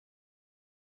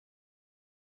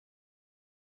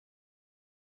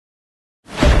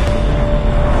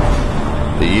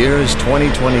year is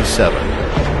 2027.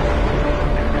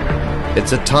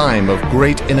 It's a time of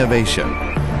great innovation,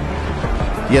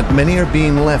 yet many are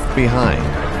being left behind.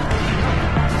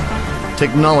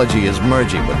 Technology is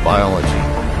merging with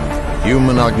biology.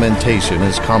 Human augmentation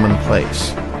is commonplace.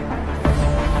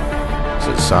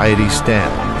 Society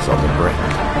stands on the brink.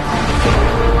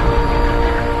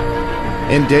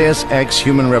 In Deus Ex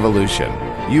Human Revolution,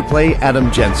 you play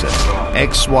Adam Jensen,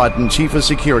 ex-SWAT and Chief of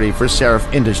Security for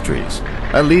Seraph Industries,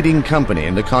 a leading company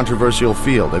in the controversial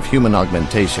field of human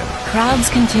augmentation. Crowds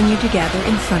continue to gather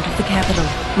in front of the Capitol.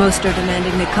 Most are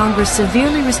demanding that Congress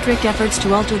severely restrict efforts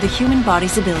to alter the human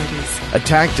body's abilities.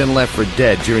 Attacked and left for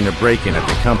dead during a break-in at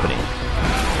the company,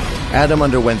 Adam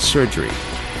underwent surgery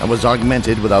and was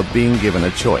augmented without being given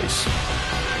a choice.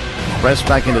 Pressed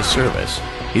back into service,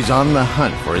 he's on the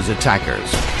hunt for his attackers.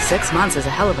 6 months is a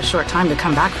hell of a short time to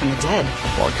come back from the dead.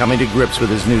 While coming to grips with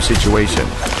his new situation,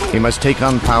 he must take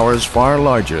on powers far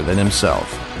larger than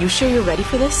himself. You sure you're ready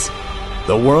for this?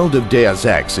 The world of Deus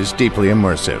Ex is deeply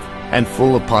immersive and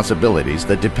full of possibilities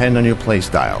that depend on your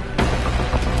playstyle.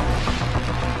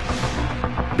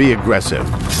 Be aggressive.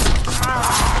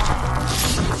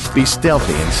 Be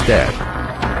stealthy instead.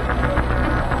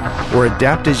 Or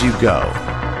adapt as you go.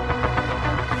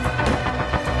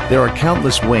 There are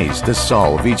countless ways to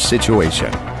solve each situation.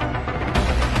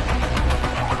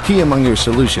 Key among your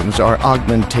solutions are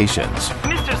augmentations.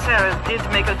 Mr. Sarah did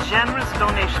make a generous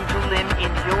donation to Lynn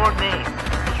in your name.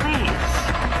 Please,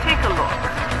 take a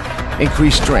look.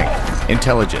 Increase strength,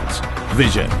 intelligence,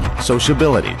 vision,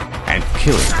 sociability, and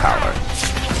killing power.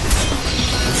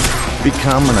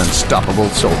 Become an unstoppable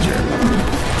soldier.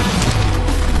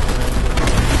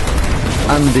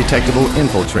 Undetectable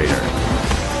infiltrator.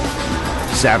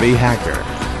 Savvy hacker.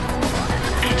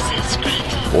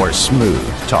 Or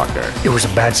smooth talker. It was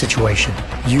a bad situation.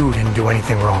 You didn't do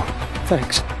anything wrong.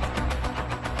 Thanks.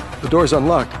 The door's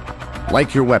unlocked.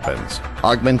 Like your weapons,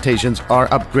 augmentations are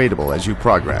upgradable as you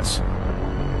progress.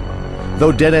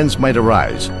 Though dead ends might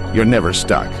arise, you're never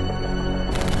stuck.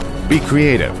 Be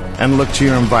creative and look to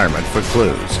your environment for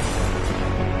clues.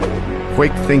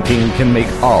 Quick thinking can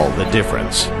make all the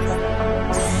difference.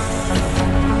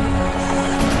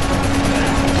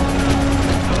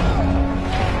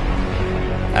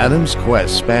 Adam's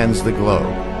quest spans the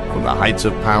globe, from the heights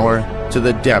of power to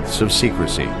the depths of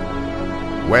secrecy.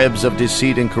 Webs of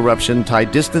deceit and corruption tie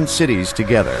distant cities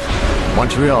together.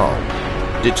 Montreal,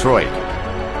 Detroit,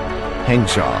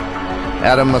 Henshaw.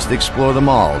 Adam must explore them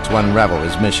all to unravel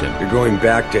his mission. You're going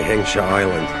back to Henshaw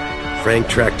Island. Frank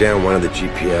tracked down one of the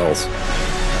GPLs.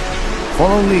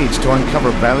 Follow leads to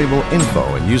uncover valuable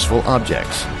info and useful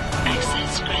objects.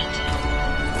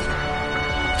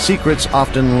 Secrets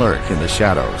often lurk in the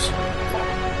shadows.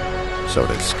 So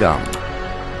does scum.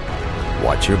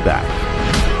 Watch your back.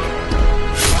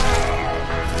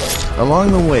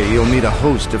 Along the way, you'll meet a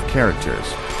host of characters.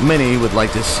 Many would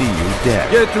like to see you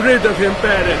dead. Get rid of him,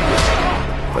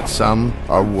 Baron! But some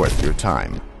are worth your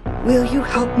time. Will you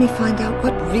help me find out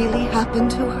what really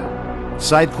happened to her?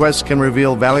 Side quests can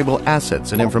reveal valuable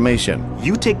assets and information.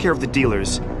 You take care of the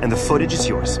dealers, and the footage is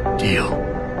yours. Deal.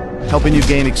 Helping you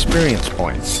gain experience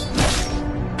points.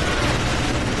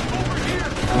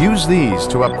 Use these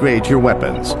to upgrade your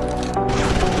weapons.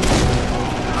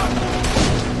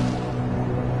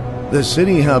 The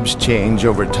city hubs change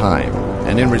over time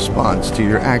and in response to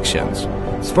your actions.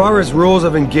 As far as rules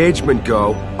of engagement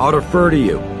go, I'll defer to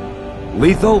you.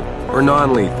 Lethal or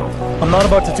non-lethal? I'm not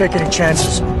about to take any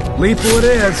chances. Lethal it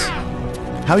is.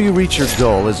 How you reach your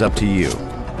goal is up to you.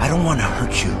 I don't want to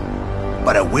hurt you,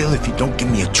 but I will if you don't give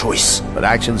me a choice. But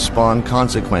actions spawn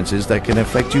consequences that can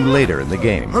affect you later in the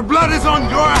game. Her blood is on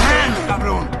your hands,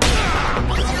 cabron!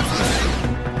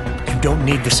 You don't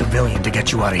need the civilian to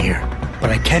get you out of here. But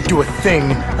I can't do a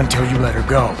thing until you let her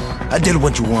go. I did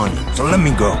what you wanted, so let me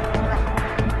go.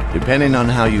 Depending on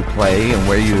how you play and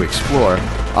where you explore,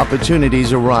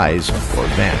 opportunities arise or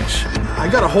vanish. I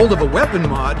got a hold of a weapon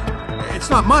mod.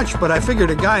 It's not much, but I figured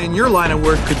a guy in your line of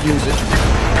work could use it.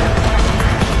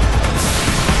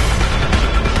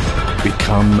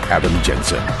 Become Adam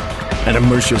Jensen and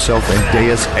immerse yourself in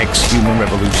Deus Ex Human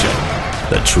Revolution.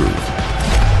 The truth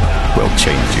will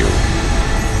change you.